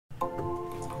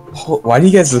Why do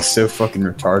you guys look so fucking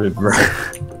retarded, bro?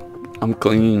 I'm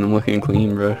clean. I'm looking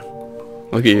clean, bro.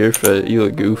 Look at your fit. You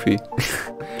look goofy.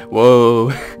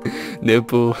 Whoa.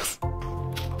 Nipples.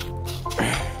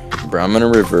 Bro, I'm gonna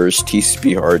reverse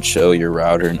TCP hard shell your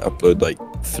router and upload like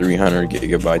 300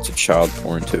 gigabytes of child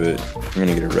porn to it. You're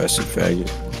gonna get arrested, faggot.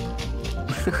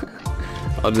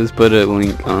 I'll just put a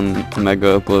link on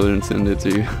Mega Upload and send it to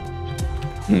you.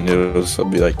 And it'll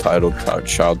be like titled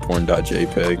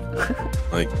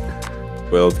childporn.jpg. Like,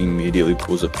 12 immediately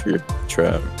pulls up your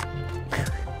trap.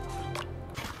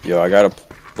 Yo, I got a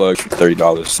plug for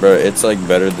 $30. Bro, it's like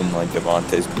better than like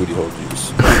Devontae's booty hole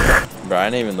juice. Bro, I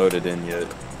ain't even loaded in yet.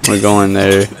 We're going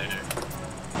there.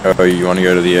 Oh, you wanna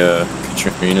go to the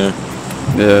Katrina?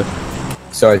 Yeah.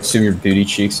 So I assume your booty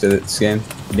cheeks to this game?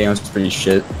 Damn, it's pretty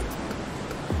shit.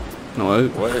 No,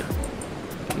 What?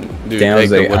 dude, Damn,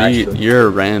 Jacob, like, what actually- you're a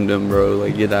random, bro.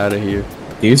 Like, get out of here.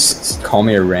 Do you call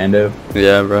me a rando?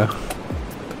 Yeah, bro.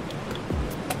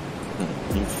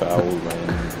 You foul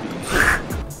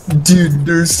random beast. Dude,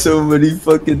 there's so many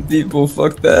fucking people.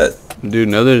 Fuck that. Dude,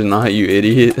 no, there's not, you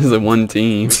idiot. There's like one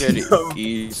team. You could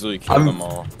easily kill them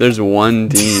all. There's one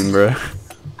team, bro.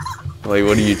 Like,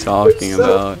 what are you talking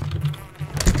about?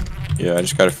 Yeah, I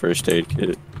just got a first aid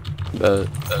kit.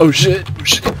 Oh shit!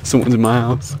 Someone's in my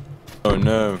house. Oh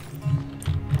no.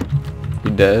 He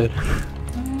dead?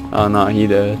 Oh no, he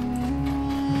dead.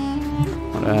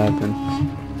 What happened?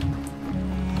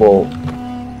 Well,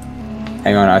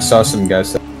 hang on. I saw some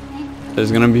guys.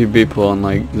 There's gonna be people on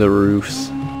like the roofs.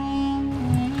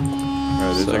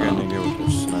 Alright, this is like a nigga with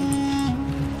a sniper.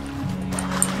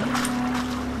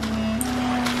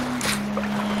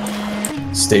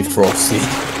 Stay frosty.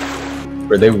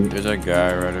 Where There's a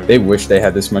guy right over they wish they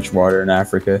had this much water in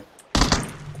Africa.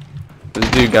 This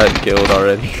dude got killed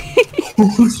already.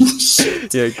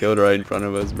 Yeah, killed right in front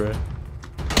of us, bro.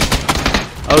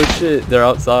 Oh shit, they're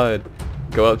outside.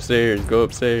 Go upstairs, go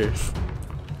upstairs.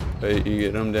 Wait, you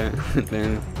get them down?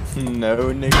 Down.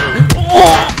 No, nigga.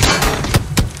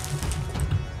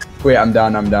 Wait, I'm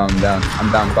down. I'm down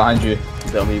behind you.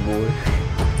 Dummy boy.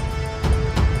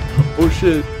 Oh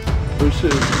shit. Oh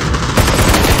shit.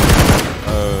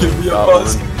 Give me a That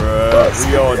buzz. one, bruh.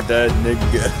 We all dead,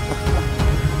 nigga.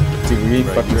 Dude, we need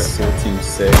Right fucking here. SEAL Team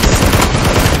 6.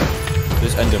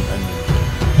 Just end him, end him.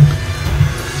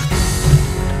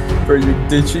 Bro, you're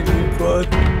ditching me, bud.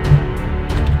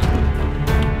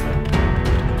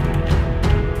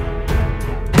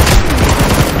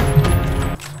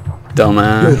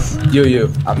 Dumbass. Yo,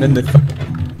 I'm in the.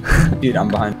 Dude, I'm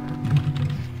behind.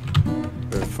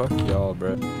 Bro, fuck y'all,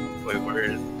 bro. Wait, where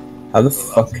is? How the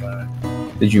fuck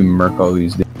did you murk all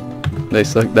these dudes? They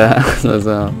suck that. That's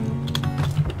how.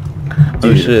 Oh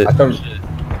Dude, shit. I thought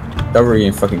we were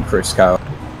getting fucking Chris Kyle.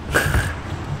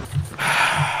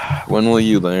 When will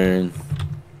you learn?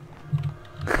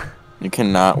 You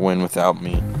cannot win without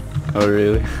me. Oh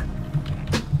really?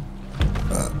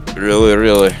 Really,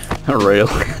 really.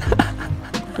 Really?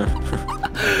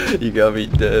 You got me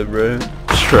dead, bro.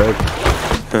 Shrek.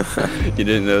 You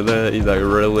didn't know that? He's like,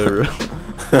 really?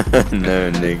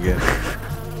 No, nigga.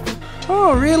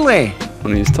 Oh, really?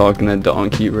 When he's talking to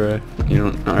Donkey, bro. You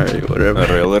don't. Alright, whatever.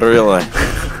 Really, really.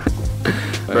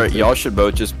 Bro, y'all should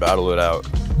both just battle it out.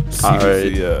 See who's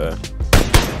Alright. the,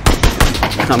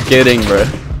 I'm kidding, bro.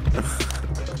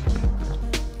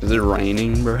 Is it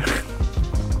raining, bro?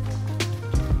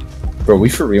 Bro, we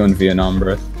for real in Vietnam,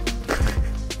 bro.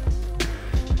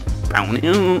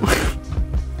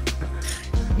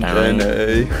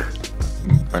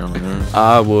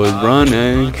 I was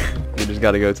running. We just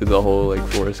gotta go through the whole like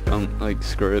Forrest Gump like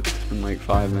script in like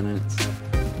 5 minutes.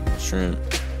 Shrimp.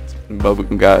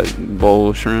 Bubba got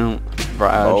bowl shrimp,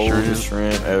 fried Oh, shrimp.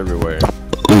 shrimp everywhere.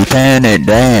 Lieutenant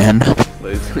Dan.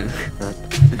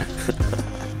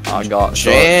 I got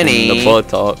Jenny. the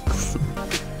buttocks.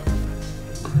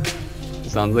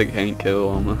 Sounds like Hank Hill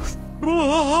almost.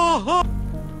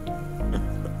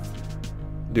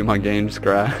 Dude, my game just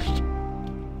crashed.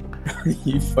 Are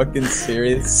you fucking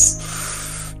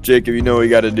serious? Jacob, you know what you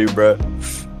gotta do, bro.